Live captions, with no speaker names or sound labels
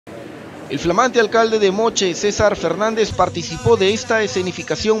El flamante alcalde de Moche, César Fernández, participó de esta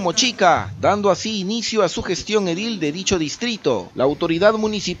escenificación mochica, dando así inicio a su gestión edil de dicho distrito. La autoridad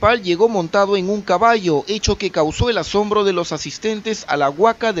municipal llegó montado en un caballo, hecho que causó el asombro de los asistentes a la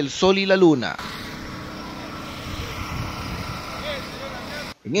huaca del sol y la luna.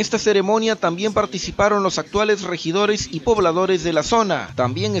 En esta ceremonia también participaron los actuales regidores y pobladores de la zona.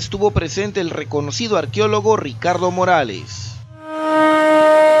 También estuvo presente el reconocido arqueólogo Ricardo Morales.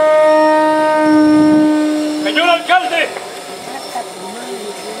 Señor alcalde,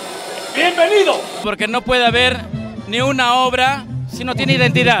 bienvenido. Porque no puede haber ni una obra si no tiene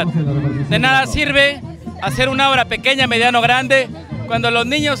identidad. De nada sirve hacer una obra pequeña, mediana o grande cuando los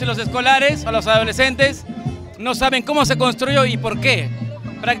niños y los escolares o los adolescentes no saben cómo se construyó y por qué.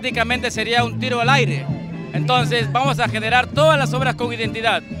 Prácticamente sería un tiro al aire. Entonces vamos a generar todas las obras con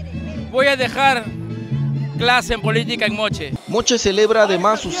identidad. Voy a dejar clase en política en Moche. Moche celebra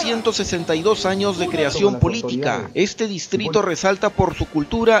además sus 162 años de creación política. Este distrito resalta por su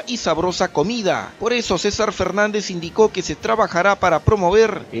cultura y sabrosa comida. Por eso César Fernández indicó que se trabajará para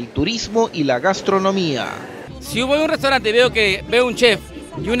promover el turismo y la gastronomía. Si voy a un restaurante y veo un chef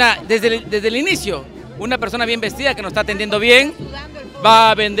y desde el inicio, una persona bien vestida que nos está atendiendo bien, va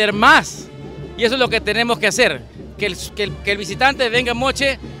a vender más. Y eso es lo que tenemos que hacer, que el visitante venga a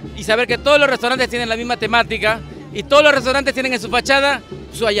Moche y saber que todos los restaurantes tienen la misma temática y todos los restaurantes tienen en su fachada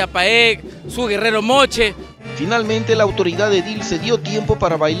su ayapaeg, su guerrero moche. Finalmente la autoridad edil se dio tiempo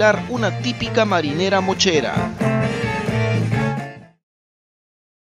para bailar una típica marinera mochera.